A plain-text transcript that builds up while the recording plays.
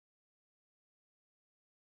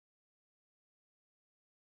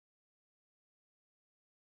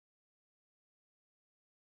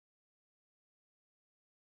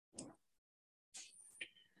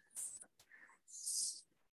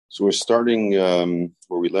So we're starting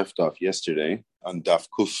where we left off yesterday on Daf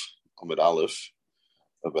Kuf Amid Aleph,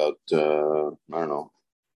 about 12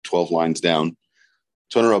 lines down.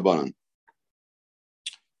 Toner Rabbanan.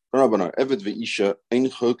 Evet ve'isha ein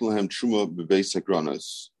chot lahem truma bebeis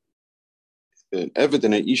hagranas. An Evet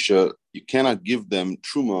and an Isha, you cannot give them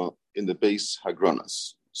truma in the base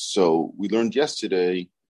hagranas. So we learned yesterday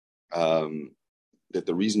that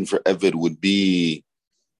the reason for Evet would be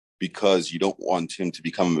because you don't want him to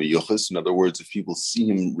become a meyuchas. In other words, if people see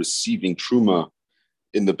him receiving truma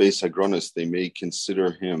in the base hagranas, they may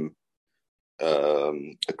consider him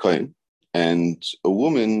a kohen. And a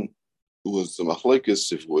woman who was a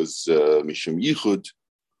machlekes, if it was mishum yichud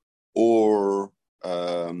or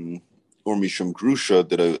mishum grusha,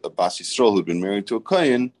 that a bas Yisrael who'd been married to a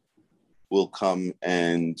kohen will come,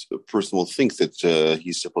 and a person will think that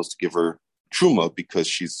he's supposed to give her truma because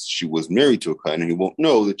she was married to a kohen, and he won't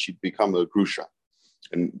know that she'd become a grusha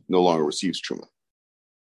and no longer receives truma.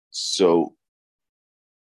 So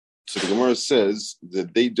the Gemara says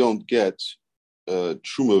that they don't get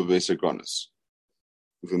truma v'beis hagranas.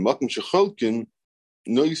 V'makom shechalkin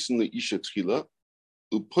noisen leisha tchila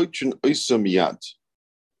u'poitrin oisa miyad.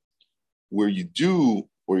 Where you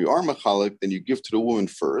are machalik, then you give to the woman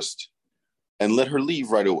first and let her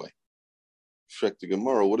leave right away. Shrek the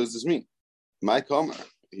Gemara, what does this mean? My comment,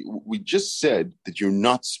 we just said that you're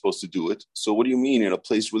not supposed to do it. So what do you mean in a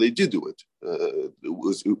place where they do it?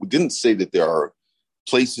 It didn't say that there are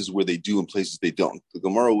places where they do and places they don't. The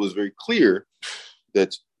Gemara was very clear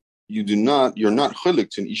that you're not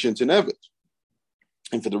chalik to an isha and to an evet,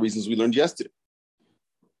 and for the reasons we learned yesterday.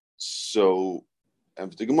 So,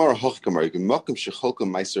 and the Gemara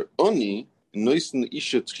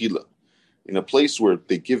in a place where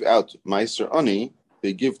they give out meiser ani,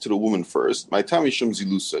 they give to the woman first. My time is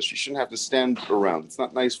zilusa. She shouldn't have to stand around. It's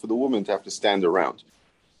not nice for the woman to have to stand around.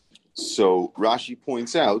 So Rashi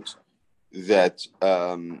points out that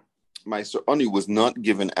meiser ani was not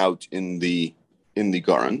given out in the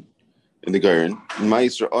garan.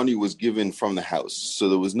 Meiser ani was given from the house. So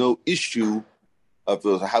there was no issue of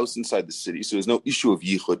a house inside the city. So there's no issue of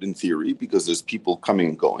yichud in theory because there's people coming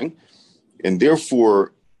and going, and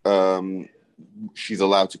therefore she's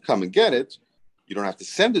allowed to come and get it. You don't have to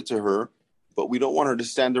send it to her, but we don't want her to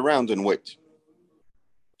stand around and wait.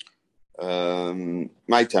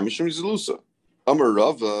 My time is Shemizalusa. Amar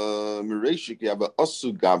Rava Mireshik Yava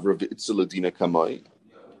Asu Gavra V'Itzaladina Kamai.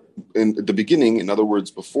 In the beginning, in other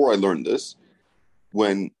words, before I learned this,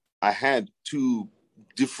 when I had two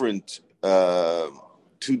different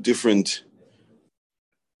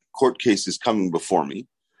court cases coming before me,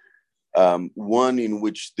 one in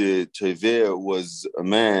which the tevea was a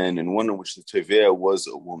man and one in which the tevea was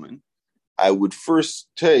a woman, I would first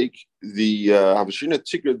take the Havashina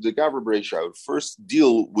Tikra de Gavra Bresha. I would first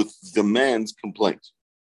deal with the man's complaint,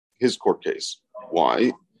 his court case.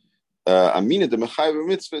 Why? Amina de Mechayv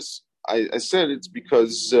Mitzvahs. I said it's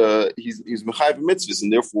because he's Mechayv Mitzvahs,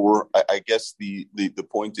 and therefore I guess the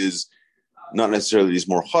point is not necessarily he's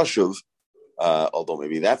more chashuv, although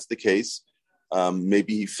maybe that's the case.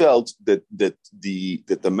 Maybe he felt that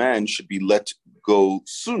the man should be let go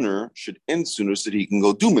sooner, should end sooner, so that he can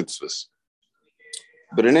go do mitzvahs.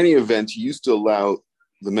 But in any event, he used to allow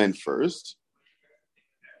the men first.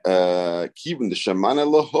 Kivin the shamana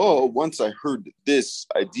laho. Once I heard this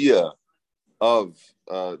idea of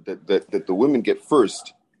that the women get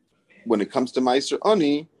first when it comes to meiser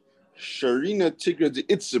ani, sharina tigra de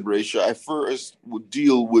itzabresha. I first would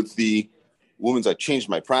deal with the women's. I changed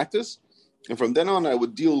my practice. And from then on, I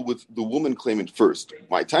would deal with the woman claimant first.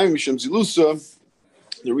 My time, Mishum Zilusa,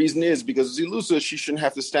 the reason is because Zilusa, she shouldn't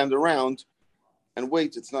have to stand around and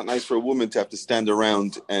wait. It's not nice for a woman to have to stand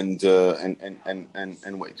around and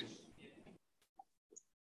wait.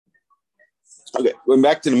 Okay, going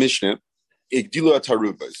back to the Mishnah, Igdilu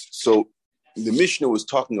Atarubas. So the Mishnah was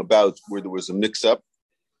talking about where there was a mix-up.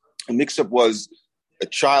 A mix-up was a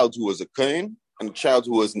child who was a kohen and a child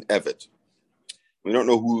who was an evet. We don't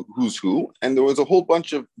know who's who, and there was a whole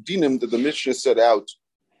bunch of dinim that the Mishnah set out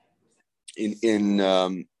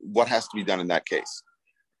in what has to be done in that case.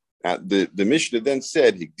 Now, the Mishnah then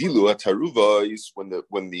said, "Higdilu taruvais," when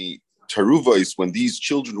the taruvais, when these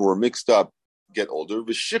children who were mixed up get older,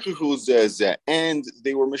 v'shichachu zeh, and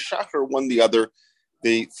they were meshacher one the other,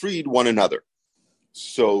 they freed one another.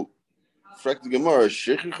 So, frak the Gemara,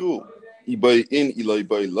 shichachu ibay in ilay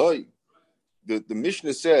bay lay. The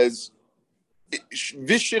Mishnah says.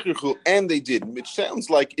 And they did, which sounds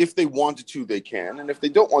like if they wanted to, they can, and if they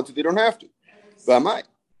don't want to, they don't have to.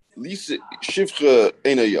 You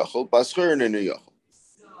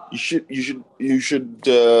should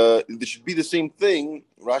there should be the same thing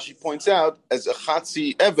Rashi points out as a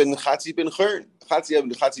Chatzi Evan, Chatzi ben Chern. Chatzi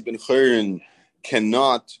Evan, Chatzi ben Chern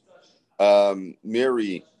cannot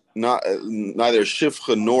marry neither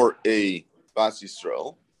Shifcha nor a Bas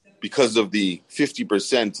Yisrael because of the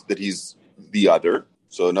 50% that he's the other.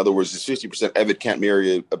 So in other words, his 50% Evid can't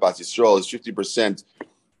marry a Bas Yisrael, his 50%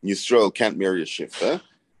 Yisrael can't marry a Shifcha.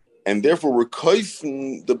 And therefore we're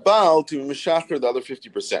koifing the Baal to Meshacher the other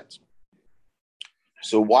 50%.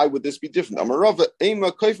 So why would this be different?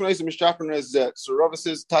 So Rava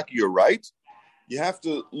says, Taki, you're right. You have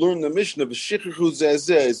to learn the mission of a Shichchu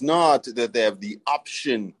Zezeh is not that they have the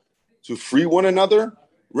option to free one another.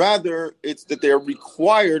 Rather, it's that they are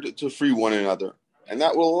required to free one another. And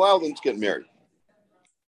that will allow them to get married.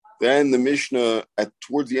 Then the Mishnah,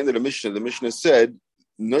 towards the end of the Mishnah said,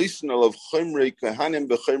 they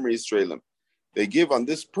give on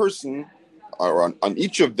this person, or on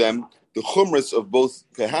each of them, the chumras of both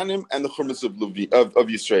Kehanim and the chumras of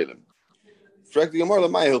Yisraelim.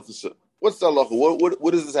 What's the halacha?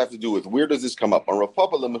 What does this have to do with? Where does this come up? On Rav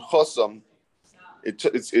Papa lemechosam,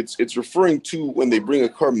 it's referring to when they bring a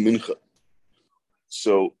carbon mincha.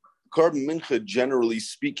 So carbon mincha, generally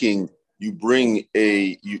speaking, a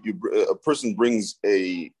person brings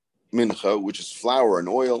a mincha, which is flour and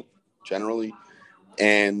oil, generally.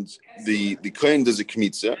 And the kohen does a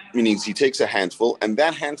kmitza, meaning he takes a handful, and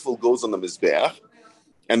that handful goes on the mizbeach,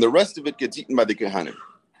 and the rest of it gets eaten by the kehanim.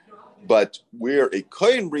 But where a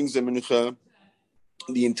kohen brings a mincha,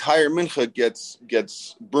 the entire mincha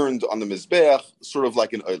gets burned on the mizbeach, sort of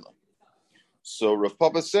like an oila. So Rav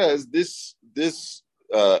Papa says this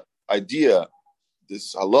idea,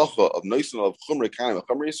 this halacha of noisan of chumrei kehanim and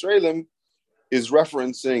chumrei Yisraelim, is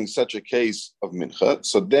referencing such a case of mincha.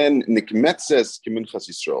 So then, nikmetzes keminchas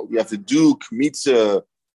Yisrael. You have to do kmitza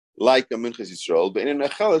like a minchas Yisrael, but in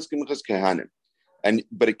echeles keminchas kehanim.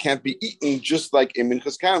 But it can't be eaten just like a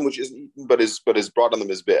minchas kehanim, which isn't eaten, but is brought on the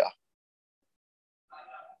mizbeach.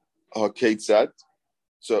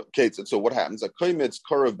 So what happens? A koimetz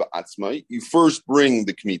karav ba'atzmai. You first bring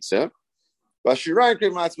the kmitza, b'shirayim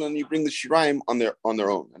kreim atzmai, and you bring the shirayim on their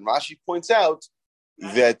own. And Rashi points out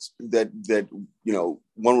that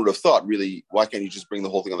one would have thought, really, why can't you just bring the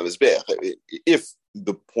whole thing on the mizbeach? If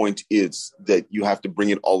the point is that you have to bring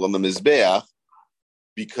it all on the mizbeach,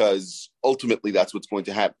 because ultimately that's what's going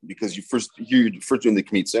to happen. Because you're first doing the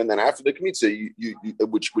kmitza, and then after the kmitza,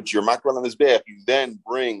 which you're makron on the mizbeach, you then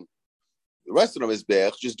bring the rest of the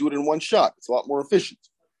mizbeach. Just do it in one shot. It's a lot more efficient.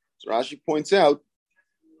 So Rashi points out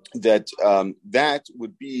that that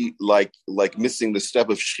would be like missing the step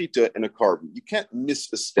of shchita in a carbon. You can't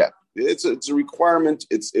miss a step. It's a requirement.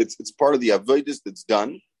 It's part of the avodas that's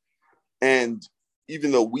done. And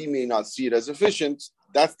even though we may not see it as efficient,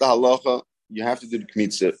 that's the halacha. You have to do the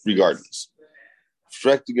kmitza regardless.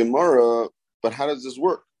 Shrek the Gemara, but how does this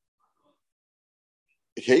work?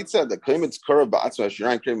 Kate said that claimants kara ba'atzma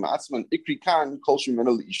shirayin kreim ma'atzman ikri kan kol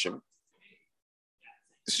shemena leishim.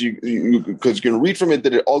 So because you can read from it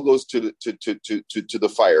that it all goes to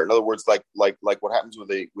the fire. In other words, like what happens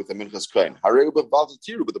with a minchas kohen.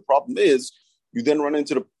 But the problem is, you then run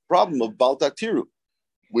into the problem of baltatiru,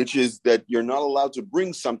 which is that you're not allowed to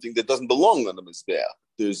bring something that doesn't belong on the mizbeach.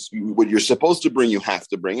 What you're supposed to bring, you have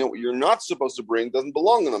to bring it. What you're not supposed to bring doesn't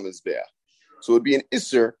belong on the mizbeach. So it would be an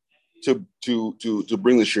isser to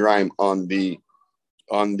bring the shiraim on the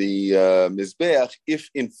mizbeach if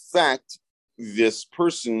in fact this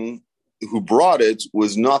person who brought it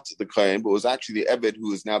was not the kohen, but was actually the eved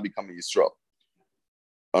who is now becoming Yisrael.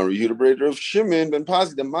 Of Shimon ben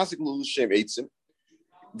Pazi, the Masik Lulushem Eitzim,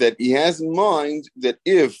 that he has in mind that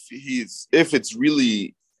if it's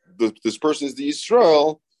really this person is the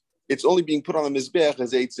Yisrael, it's only being put on the mizbeach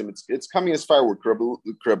as Eitzim. It's coming as firewood. Tanya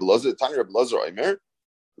Rebbe Lazar Omer,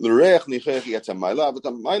 l'reich nichech yatzamayla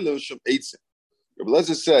v'tamayla shem Eitzim. Rebbe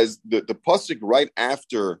Lazar says the pasuk right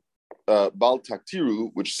after Bal Taktiru,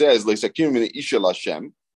 which says Leisakim min Isha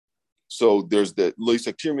Lashem. So there's the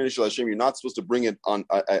Leisakim min Isha Lashem. You're not supposed to bring it on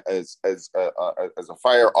as a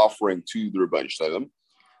fire offering to the Rebbeinu Shalom.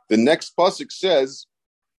 The next pasuk says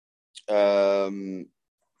that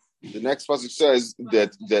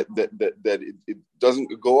it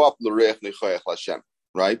doesn't go up l'reich nechayach Lashem,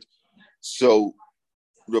 right? So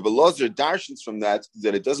Rebbe Lazar darshans from that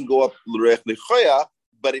it doesn't go up l'reich nechayach,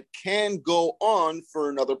 but it can go on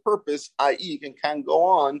for another purpose, i.e., it can go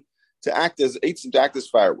on to act as eitzim, to act as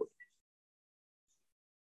firewood.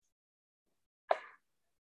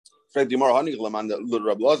 Very good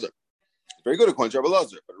according to Rabbi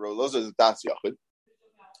Lazar, but Rabbi Lazar is a das yachid.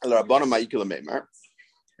 The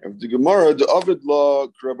Gemara, the Ovid law,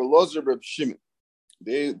 Rabbi Lazar, Rabbi Shimon.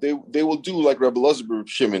 They will do like Rabbi Lazar, Rabbi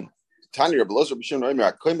Shimon. Tanya Rabbi Elazar Rabbi Shimon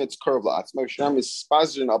Omer HaKoimetz Karev La'atzma V'Shnam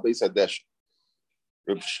Mispazrin Al Beis HaDeshen.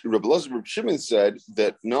 Rabbi Elazar Rabbi Shimon said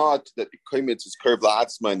that not that the Koimetz is Karev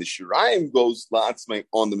La'atzma and the Shirayim goes La'atzma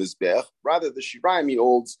on the Mizbech. Rather, the Shirayim he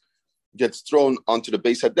holds gets thrown onto the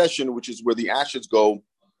Beis HaDeshen, which is where the ashes go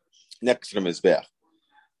next to the Mizbech.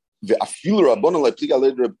 So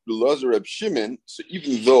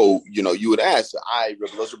even though, you would ask, Rabbi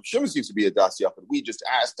Elazar Rabbi Shimon seems to be a Das Yachid. We just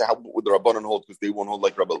asked how would the Rabbanon hold because they don't hold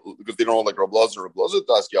like Rabbi Elazar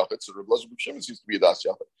Das Yachid. So Rabbi Elazar Rabbi Shimon seems to be a Das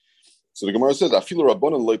Yachid. So the Gemara says, Afilu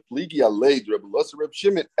Rabbanon loy pligi alei Rabbi Elazar Rabbi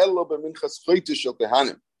Shimon elo b'minchas choyte shel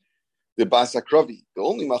kehanim. The Basakravi. The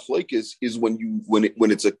only machlokes is when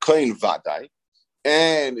it's a kohen vadai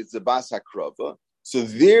and it's a Basakrava. So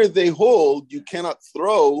there they hold you cannot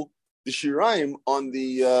throw the shirayim on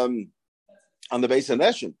the Beis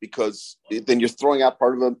HaDeshen because then you're throwing out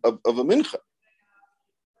part of a mincha.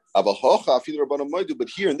 But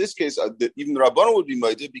here in this case, even the Rabbanon would be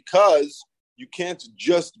moeded because you can't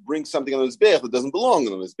just bring something on the mizbeach that doesn't belong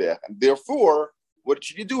on the mizbeach, and therefore, what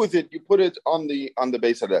should you do with it? You put it on the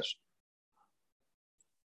Beis HaDeshen.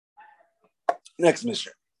 Next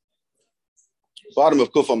mission. Bottom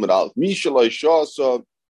of Kuf Amud Aleph. Mi shaloi shasa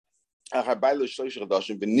achabayla shloish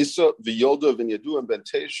chadashim v'nisa v'yolda v'nyadu and ben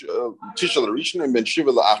tishal rishon and ben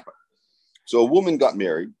shiva la'achma. So a woman got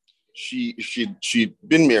married. She'd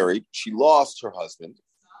been married. She lost her husband,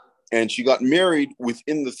 and she got married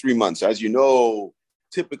within the 3 months. As you know,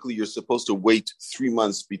 typically you're supposed to wait 3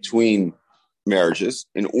 months between marriages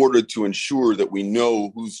in order to ensure that we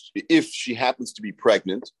know if she happens to be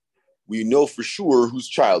pregnant, we know for sure whose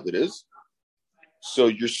child it is. So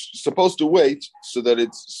you're supposed to wait so that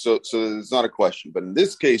it's not a question. But in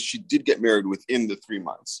this case, she did get married within the 3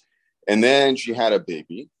 months, and then she had a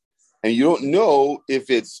baby, and you don't know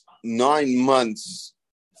if it's 9 months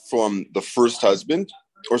from the first husband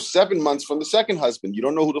or 7 months from the second husband. You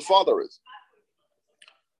don't know who the father is.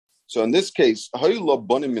 So in this case,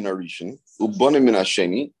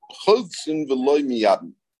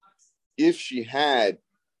 if she had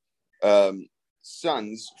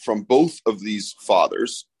sons from both of these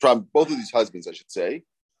fathers, from both of these husbands, I should say.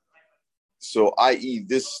 So, i.e.,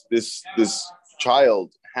 this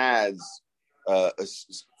child has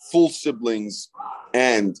full siblings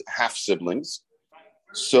and half siblings.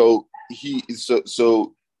 So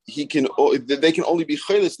they can only be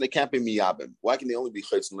chaylis and they can't be miyabim. Why can they only be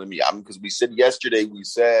chaylis and not miyabim? Because we said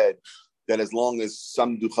that as long as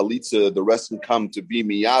some do chalitza, the rest can come to be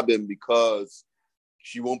miyabim because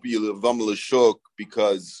she won't be a levam l'shuk,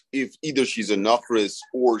 because if either she's a nachris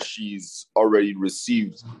or she's already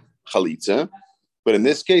received chalitza. But in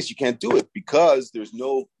this case, you can't do it because there's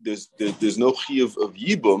no chiyuv of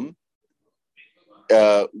yibum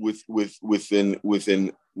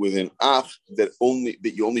within ach that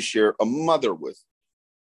you only share a mother with,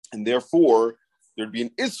 and therefore there'd be an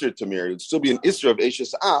isra to marry. It'd still be an isra of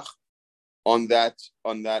eshes ach on that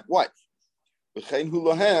wife.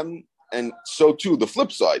 And so too, the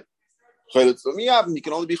flip side. He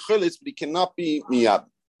can only be chalitz, but he cannot be miyab.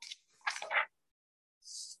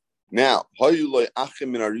 Now,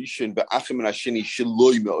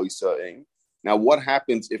 what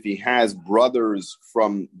happens if he has brothers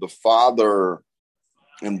from the father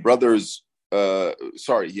and brothers?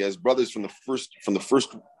 He has brothers from the first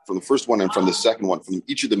one and from the second one, from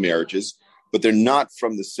each of the marriages, but they're not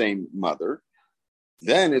from the same mother.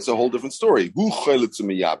 Then it's a whole different story. Who chalitz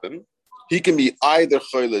miyabim? He can be either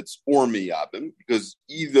chalitz or miyabim, because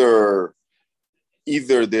either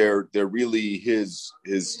they're really his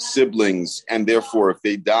siblings, and therefore if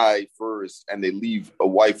they die first and they leave a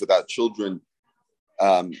wife without children,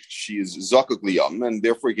 she is zakuk liyam, and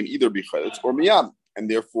therefore he can either be chalitz or miyabim, and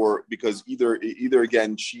therefore because either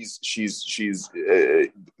again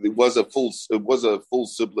it was a full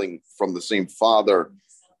sibling from the same father,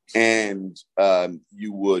 and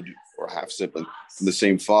you would, or half sibling from the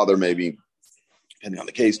same father, maybe, depending on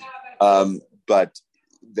the case. But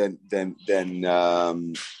then,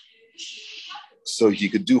 so he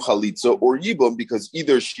could do chalitza or yibum, because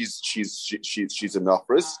either she's a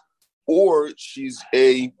nachris, or she's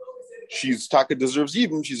taka deserves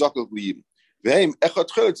yibum. She's akal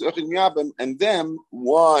yibum. And then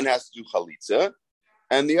one has to do chalitza,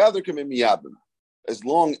 and the other can be miyabim. As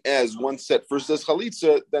long as one set first does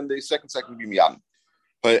chalitza, then the second can be miyabim.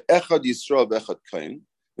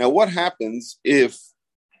 Now, what happens if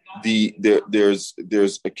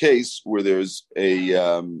there's a case where there's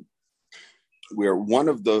where one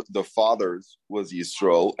of the fathers was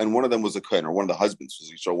Yisrael and one of them was a kohen, or one of the husbands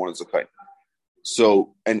was Yisrael, one is a kohen.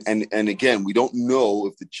 So and again, we don't know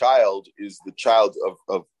if the child is the child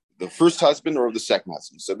of the first husband or of the second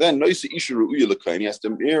husband. So then, he has to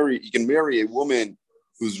marry. He can marry a woman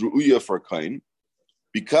who's ru'uya for a kain,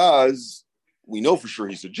 because we know for sure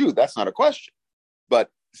he's a Jew. That's not a question. But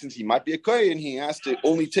since he might be a kain, he has to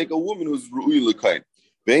only take a woman who's ru'uya l'kain.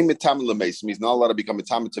 He's not allowed to become a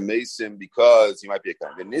tamid to mason because he might be a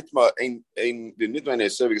kain.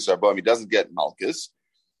 He doesn't get malchus.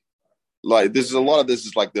 Like this is a lot of this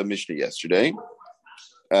is like the Mishnah yesterday.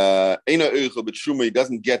 He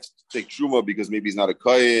doesn't get to take truma because maybe he's not a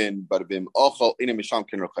kohen, but if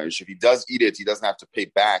he does eat it, he doesn't have to pay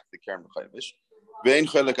back the keren b'chaimish.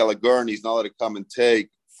 He's not allowed to come and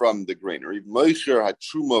take from the granary. But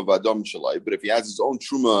if he has his own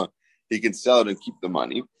truma, he can sell it and keep the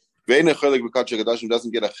money. Doesn't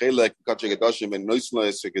get a chelek,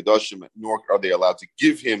 nor are they allowed to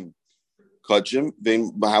give him kachim.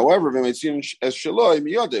 However, but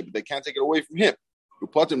they can't take it away from him. He's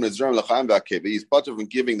part of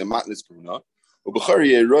giving the matnas kuna.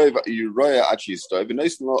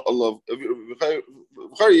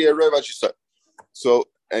 So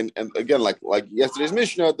and again, like yesterday's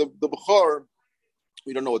Mishnah, the Bechor,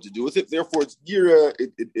 we don't know what to do with it. Therefore, it's gira.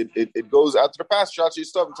 It goes out to the pasture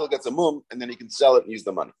stuff until it gets a mum, and then he can sell it and use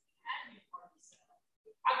the money.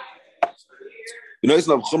 Give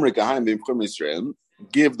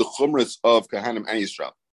the chumras of Kahanim and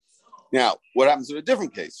Yisrael. Now, what happens in a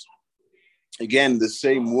different case? Again, the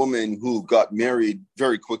same woman who got married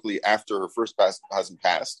very quickly after her first husband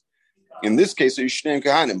passed. In this case, Yishneim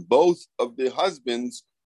Kahanim. Both of the husbands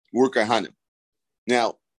were Kahanim.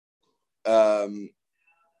 Now, the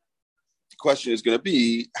question is going to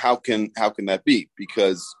be, how can that be?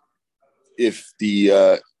 Because if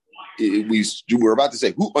we're about to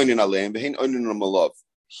say, who oinin aleim, v'hein oinin malav.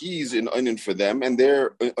 He's an oinin for them, and they're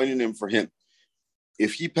oinin for him.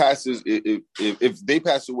 If he passes, if they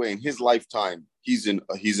pass away in his lifetime, he's an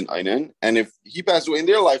oinin, and if he passes away in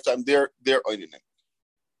their lifetime, they're oinin.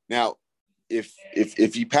 Now, if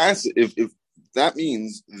he passes, if that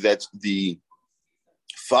means that the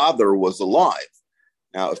father was alive.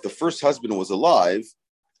 Now, if the first husband was alive,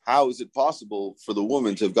 how is it possible for the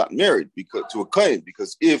woman to have gotten married to a kohen?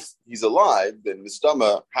 Because if he's alive, then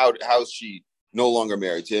Mistama, how is she no longer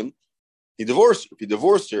married to him? He divorced her. If he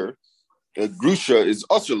divorced her, Grusha is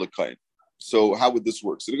Asr l'kain. So how would this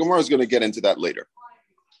work? So the Gemara is going to get into that later.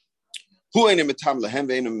 He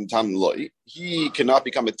cannot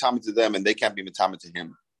become mitam to them, and they can't be mitam to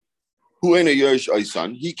him.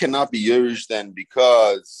 He cannot be Yerush then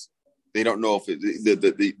because they don't know if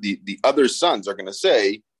the other sons are going to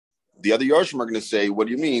say, the other Yarshim are going to say, what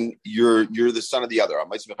do you mean? You're the son of the other.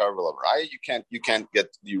 Right? You can't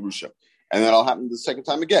get the Yerusha. And that'll happen the second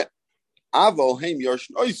time again.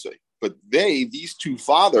 But these two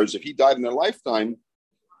fathers, if he died in their lifetime,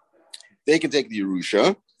 they can take the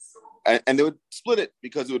Yerusha, and they would split it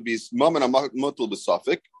because it would be Mom and Mutul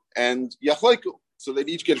B'Safik and Yachleiku. So they'd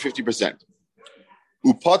each get 50%.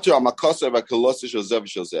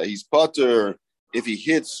 He's potter if he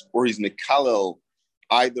hits or he's Nikalel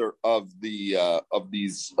either of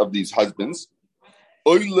these husbands.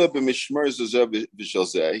 He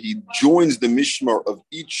joins the mishmar of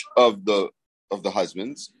each of the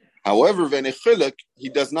husbands. However, he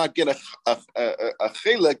does not get a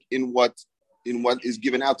chelek in what is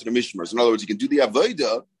given out to the mishmars. In other words, he can do the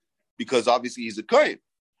avodah because obviously he's a kohen,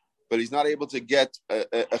 but he's not able to get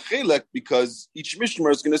a chelek because each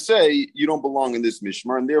mishmar is going to say you don't belong in this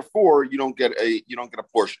mishmar, and therefore you don't get a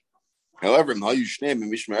portion. However,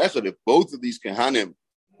 if both of these kahanim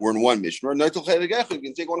were in one mishmar, you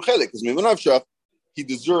can take one chelek because he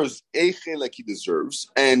deserves a chelek he deserves,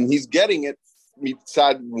 and he's getting it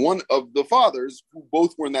mitzad one of the fathers who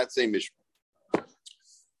both were in that same mishmar.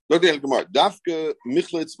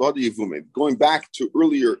 Going back to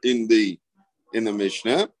earlier in the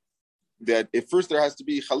Mishnah, that if first there has to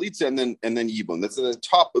be chalitza and then yibum. That's at the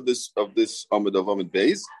top of this Amud of Amud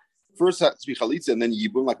Beis. First has to be chalitza and then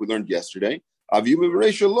yibum, like we learned yesterday. You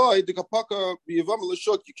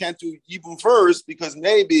can't do yibum first because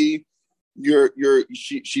maybe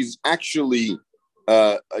she's actually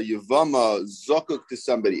a yevama zokuk to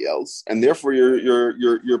somebody else, and therefore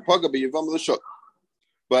you're paga be yevama l'shuk.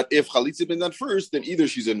 But if chalitza been done first, then either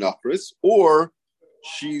she's a nachris or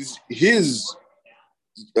she's his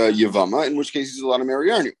yevama, in which case he's allowed to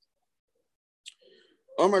marry Arni.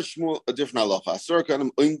 Omar Shmuel, a different halacha.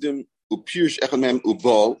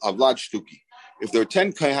 If there are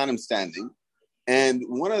 10 kohanim standing, and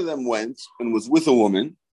one of them went and was with a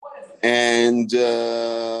woman, and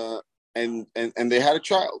they had a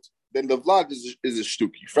child, then the vlad is a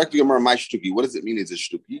shtuki. What does it mean? Is a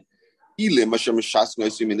shtuki?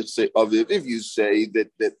 If you say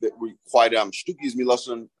that we quiet him, shtukis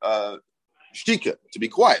milason shtika, to be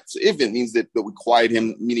quiet. So if it means that we quiet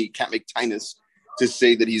him, meaning he can't make tinus to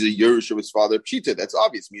say that he's a yerush of his father, pshita, that's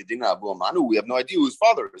obvious. We have no idea who his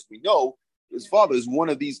father is. We know his father is one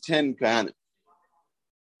of these 10 kahanim.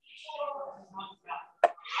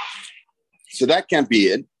 So that can't be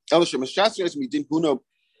it.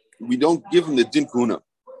 We don't give him the din kuna.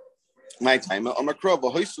 My time.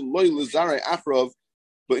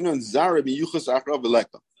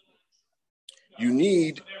 You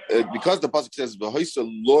need, because the pasuk says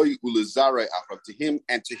to him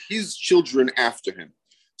and to his children after him.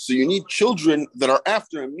 So you need children that are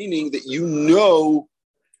after him, meaning that you know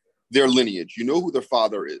their lineage, you know who their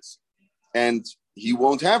father is, and he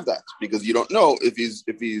won't have that because you don't know if he's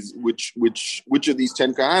which of these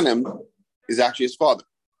 10 kahanim is actually his father.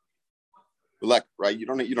 Right? You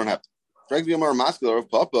don't have to. How can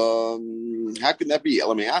that be?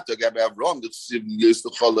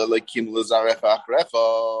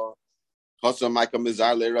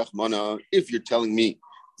 If you're telling me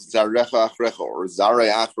Zarecha Achrecha or Zare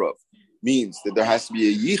Achrov means that there has to be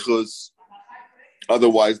a yichus,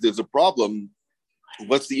 otherwise there's a problem.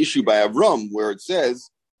 What's the issue by Avram where it says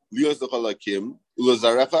Lios Halakim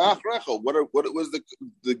Zarecha Achrecha? What was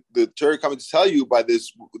the Torah coming to tell you by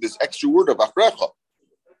this extra word of Achrecha?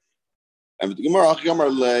 And the Gemara,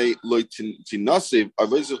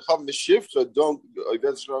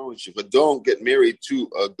 don't get married to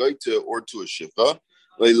a goita or to a shifra.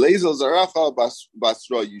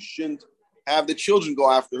 You shouldn't have the children go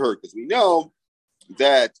after her, because we know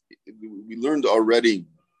that we learned already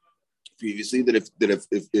previously that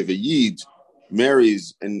if a yid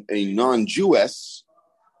marries a non-Jewess,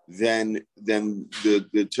 then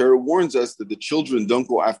the Torah warns us that the children don't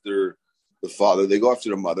go after the father, they go after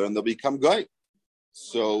the mother, and they'll become goy.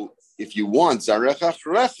 So if you want zarecha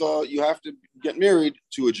chrecha, you have to get married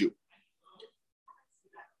to a Jew.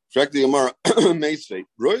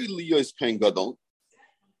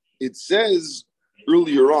 It says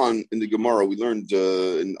earlier on in the Gemara, we learned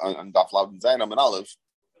on Daf Lav and Zayin and Aleph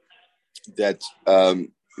that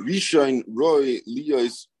Rishon Roy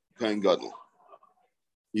Liyos Kohen Gadol.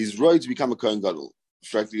 He's right to become a Kohen Gadol.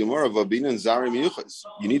 You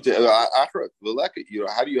need to achrav.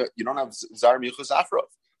 How do you don't have zar miyuchas achrav?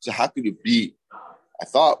 So how could it be? I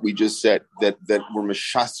thought we just said that we're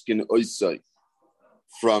meshaskin oisai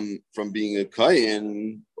from being a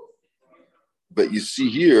kohen, but you see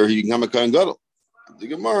here he can become a kohen gadol. The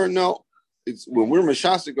Gemara, no, it's when we're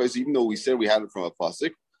meshaskin oisai, even though we said we had it from a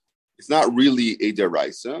pasuk, it's not really a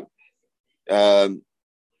deraisa.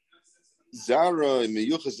 Zara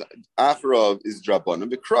meyuchas achrav is drabanan.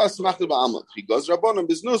 Because machal ba'amal he goes drabanan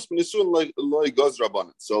biznus b'nisun loy goes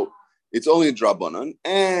drabanan. So it's only a drabanan,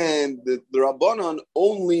 and the drabanan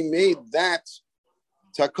only made that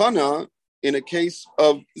takana in a case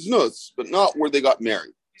of znus, but not where they got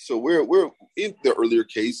married. So we're in the earlier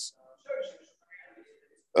case,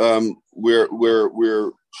 where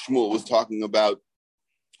Shmuel was talking about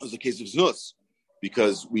was the case of znus.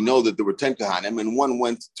 Because we know that there were 10 kahanim, and one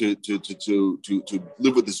went to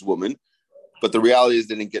live with this woman, but the reality is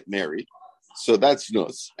they didn't get married. So that's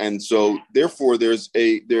nus, and so therefore there's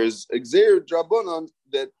a gzeir drabanan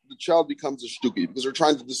that the child becomes a shtuki because they're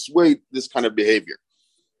trying to dissuade this kind of behavior.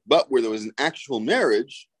 But where there was an actual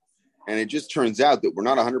marriage, and it just turns out that we're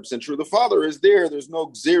not 100% sure the father is there, there's no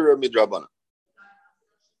gzeira midrabanan,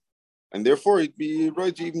 and therefore it'd be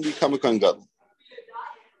right to even become a kohen gadol.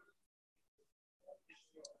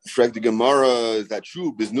 Frag the Gemara, is that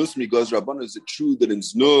true? Biznus mi goes Rabbanan, is it true that in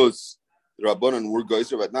Znus the Rabbanan were goes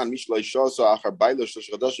Rabbanan Mishlai Shasa Achar Baila Shosh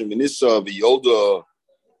Chadashim Vinissa V'Yolda?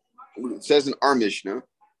 It says in our Mishnah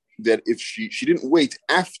that if she didn't wait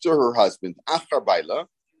after her husband Achar Baila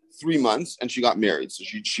 3 months and she got married, so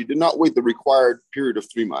she did not wait the required period of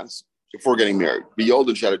 3 months before getting married. V'Yolda,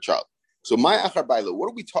 and she had a child. So my Achar Baila, what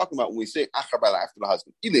are we talking about when we say Achar Baila after the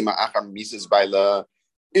husband? Either my Achar Misas Baila.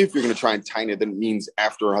 If you're going to try and tie it, then it means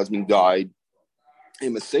after her husband died.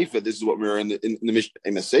 In the Sefer, this is what we're in the Mishnah.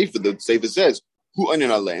 In the Sefer says, "Hu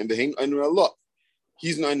anin aleim v'hein anin Allah."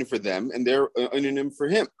 He's an anin for them, and they're anin for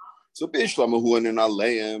him. So Beishlama hu anin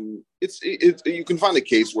aleim. It's you can find a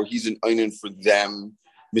case where he's an anin for them.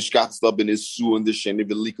 Mishkat slabin is su and the sheni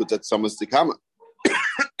v'likut at samastikama.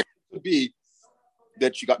 Could be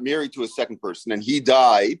that she got married to a second person and he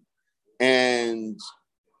died, and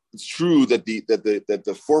it's true that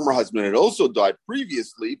the former husband had also died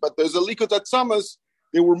previously, but there's a likut atzamas.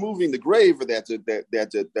 They were moving the grave, or they had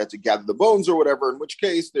to gather the bones or whatever. In which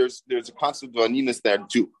case, there's a concept of aninus there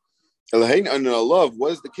too. Elahein Oinen Alav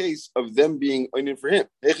was the case of them being Oinen for him.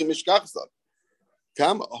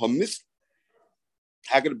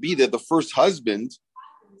 How could it be that the first husband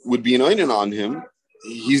would be an Oinen on him?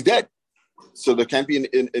 He's dead. So there can't be an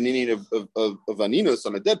Indian of Aninos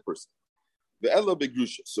on a dead person.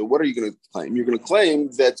 So what are you going to claim? You're going to claim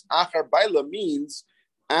that Achar Baila means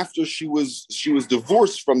after she was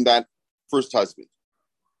divorced from that first husband.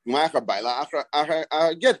 Get Baila.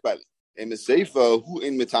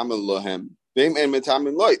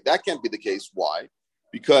 That can't be the case. Why?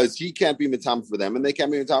 Because he can't be mitam for them and they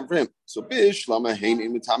can't be mitam for him. So bish lama hein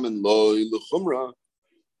mitam loy lechumra.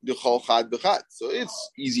 So it's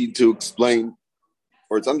easy to explain,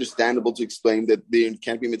 or it's understandable to explain that they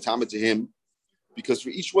can't be mitama to him, because for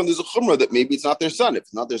each one there's a chumrah that maybe it's not their son. If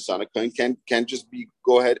it's not their son, a kohen can't just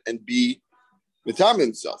go ahead and be mitama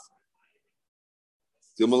himself.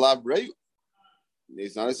 He's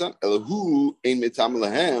not his son. Elahu ain't mitama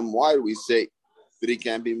lahem. Why do we say that he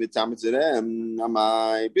can't be mitama to them?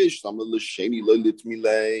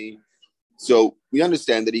 So we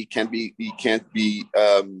understand that he can't be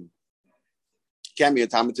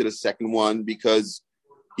mitama to the second one because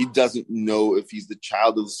he doesn't know if he's the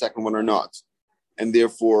child of the second one or not, and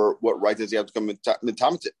therefore, what right does he have to come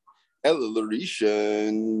mitama to?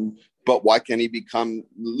 But why can't he become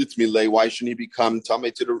litmilei? Why shouldn't he become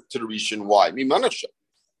tamei to the rishon? Why?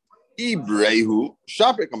 Ibrehu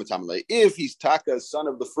shaper kamatamlei. If he's Taka, son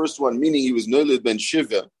of the first one, meaning he was Noilid ben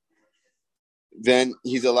Shiva, then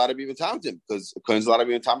he's allowed to be mitama to him, because Kohen's allowed to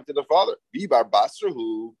be mitama to the father. Bibar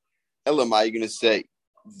basrahu. Elamai, you're going to say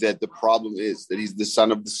that the problem is that he's the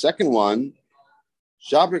son of the second one.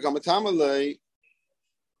 Shaper kamatamlei.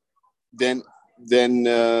 Then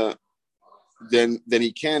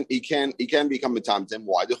he can become a tamtim.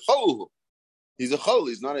 Why? The chol. He's a chol.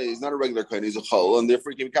 He's not a regular kohen. He's a chol, and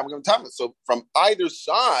therefore he can become a tamtim. So from either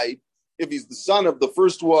side, if he's the son of the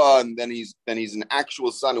first one, then he's an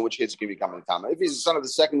actual son, in which case he can become a tamtim. If he's the son of the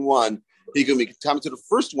second one, he can become tamtim to the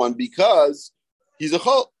first one because he's a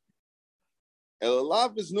chol.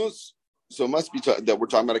 Elalav is nus. So it must be that we're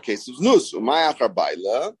talking about a case of nus. Umay achar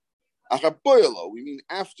baila, achar boyalo. We mean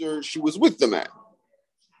after she was with the man.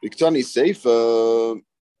 Biktani Seifa,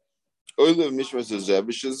 Oilev Mishmas Zev,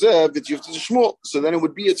 Shazev, it's Yufta to Shmuel. So then it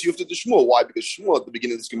would be it's Yufta to Shmuel. Why? Because Shmuel at the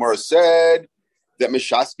beginning of this Gemara said that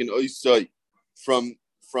Meshaskin Oisai from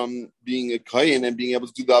being a Kayan and being able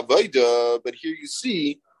to do the Avaida. But here you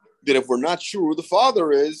see that if we're not sure who the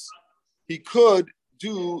father is, he could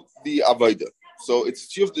do the Avaida. So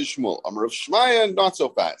it's Yufta to Shmuel. Amar of Shmaya, not so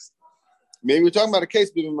fast. Maybe we're talking about a case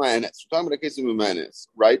of Mimayanes. We're talking about a case of Mimayanes,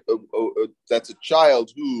 right? That's a child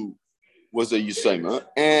who was a Yusayma,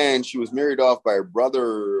 and she was married off by her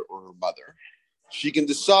brother or her mother. She can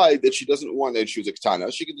decide that she doesn't want that she was a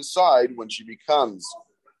Ketana. She can decide when she becomes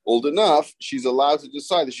old enough, she's allowed to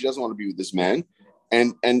decide that she doesn't want to be with this man,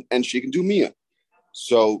 and she can do Mia.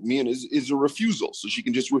 So Mia is a refusal. So she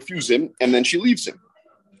can just refuse him, and then she leaves him.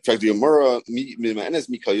 In fact, the Yomara, Mimayanes,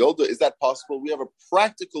 Mikayolda, is that possible? We have a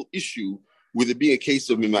practical issue with it being a case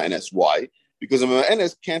of Mima Enes. Why? Because a Mima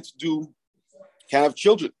Enes can't have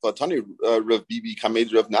children. There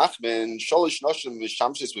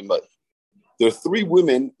are three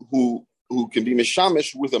women who can be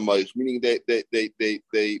mishamish with a maich, meaning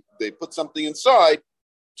they put something inside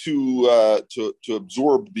to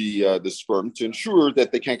absorb the sperm to ensure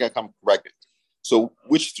that they can't become pregnant. So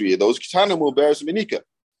which three of those? Tana Muberes Minika.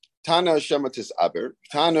 Tana Shematis Aber.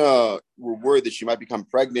 Tana were worried that she might become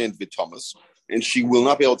pregnant with Thomas, and she will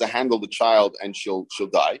not be able to handle the child, and she'll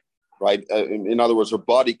die. Right? In other words, her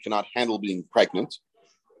body cannot handle being pregnant,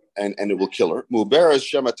 and it will kill her. Muberes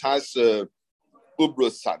Shematas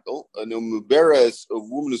Ubra Sadel. Muberes, a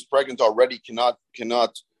woman who's pregnant already, cannot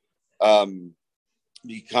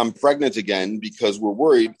become pregnant again, because we're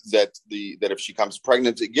worried that if she becomes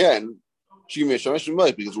pregnant again, she may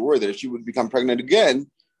because we're worried that if she would become pregnant again,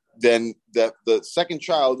 then the second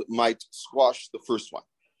child might squash the first one.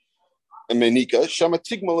 And Menika, Shama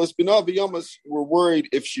Tigmalas Binav Yevamos, we're worried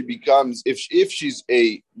if she's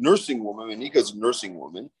a nursing woman, Menika is a nursing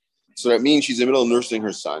woman, so that means she's in the middle of nursing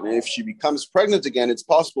her son. And if she becomes pregnant again, it's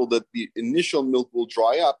possible that the initial milk will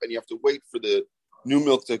dry up and you have to wait for the new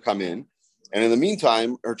milk to come in. And in the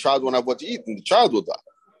meantime, her child won't have what to eat and the child will die.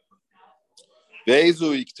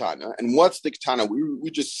 And what's the Ktana? We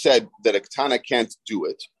just said that a Ktana can't do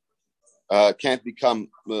it. Can't become.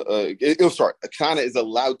 A Ktana is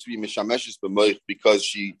allowed to be mishameshes b'moich because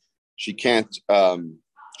she can't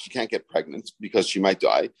get pregnant because she might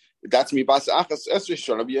die. That's mi bas achas esrei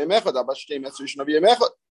shana b'yemechad abash shtei esrei shana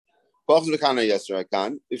b'yemechad.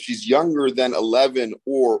 If she's younger than 11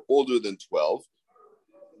 or older than 12,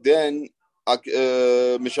 then she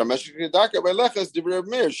can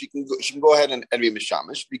go ahead and be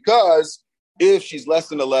mishamish, because if she's less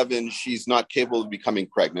than 11, she's not capable of becoming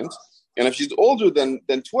pregnant. And if she's older than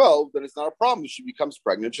 12, then it's not a problem. If she becomes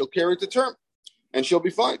pregnant, she'll carry it to term, and she'll be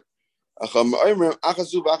fine. Rabbanan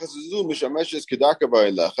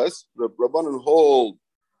hold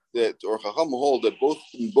that, or Chacham hold that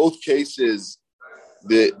in both cases,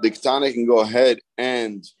 the Ketana can go ahead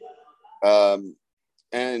and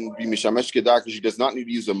be mishamesh kedar, because she does not need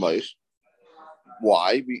to use a meich.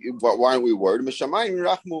 Why? Why aren't we worried? She'll have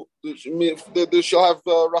rachmanis. The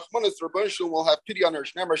Rebbeinu Shalom will have pity on her.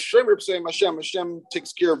 Hashem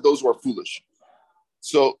takes care of those who are foolish.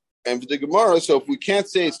 So, and for the Gemara, so if we can't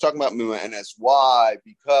say it's talking about Mima Enes, why?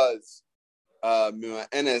 Because Mima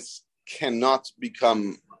Enes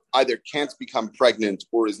either can't become pregnant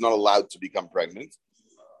or is not allowed to become pregnant.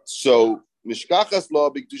 So Mishkachas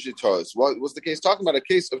law b'kedushay Torah. What was the case? Talking about a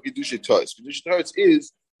case of kedushay Torah. Kedushay Torah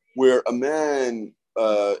is where a man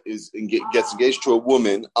gets engaged to a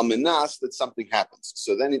woman, amenas, that something happens.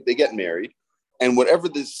 So then they get married, and whatever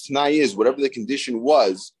the snai is, whatever the condition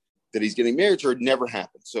was that he's getting married to her, never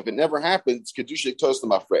happens. So if it never happens, kedushay Torah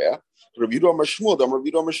l'mafreya. Rabbi Yehuda Amar Shmuel,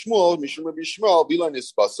 Mishum Rabbi Shmuel, Bila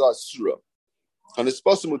Nispasa Asura. On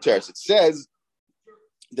Nispasa Muteris, it says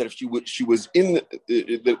that if she was in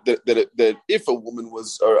that if a woman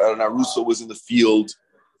was, or an arusa was in the field,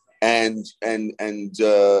 and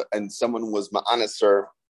someone was ma'anas her,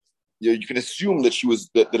 you can assume that she was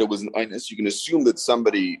that it was an inus. You can assume that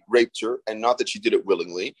somebody raped her, and not that she did it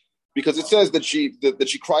willingly, because it says that she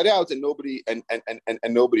cried out and nobody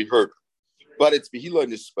heard her. But it's behila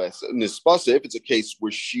nispasa. If it's a case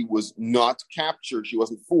where she was not captured, she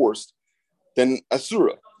wasn't forced, then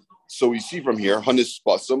asura. So we see from here,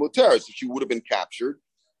 hanispasa muter. If she would have been captured,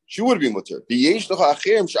 she would have been muter.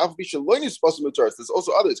 There's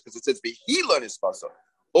also others, because it says behila nispasa.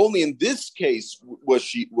 Only in this case was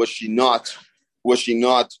she not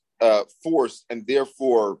forced, and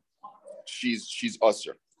therefore she's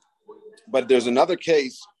usher. But there's another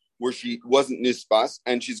case where she wasn't nispas,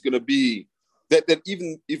 and she's going to be that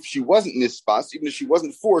even if she wasn't nispas, even if she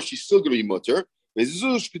wasn't forced, she's still going to be muter. That's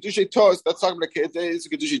talking about a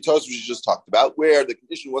kedushay tos, which we just talked about, where the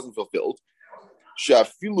condition wasn't fulfilled. Even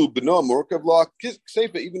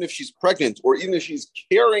if she's pregnant, or even if she's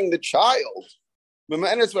carrying the child,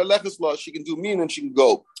 she can do min and she can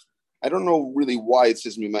go. I don't know really why it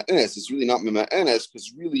says mima enes. It's really not mima enes,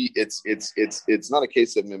 because really it's not a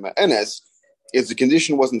case of mima enes. It's the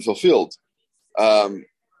condition wasn't fulfilled.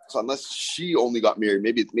 So unless she only got married,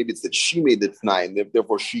 maybe it's that she made the t'nai, and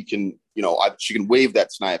therefore she can waive that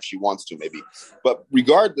t'nai if she wants to, maybe. But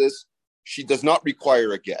regardless, she does not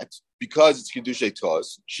require a get, because it's kedushay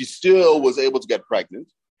tos. She still was able to get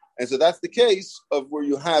pregnant, and so that's the case of where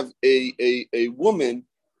you have a woman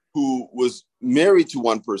who was married to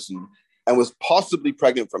one person and was possibly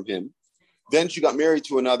pregnant from him. Then she got married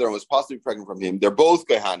to another and was possibly pregnant from him. They're both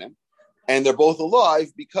Gehanim, and they're both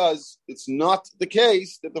alive, because it's not the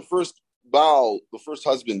case that the first Baal, the first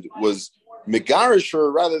husband, was Megarish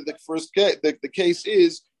her. Rather, the case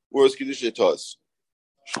is where it's Kedushay Tos.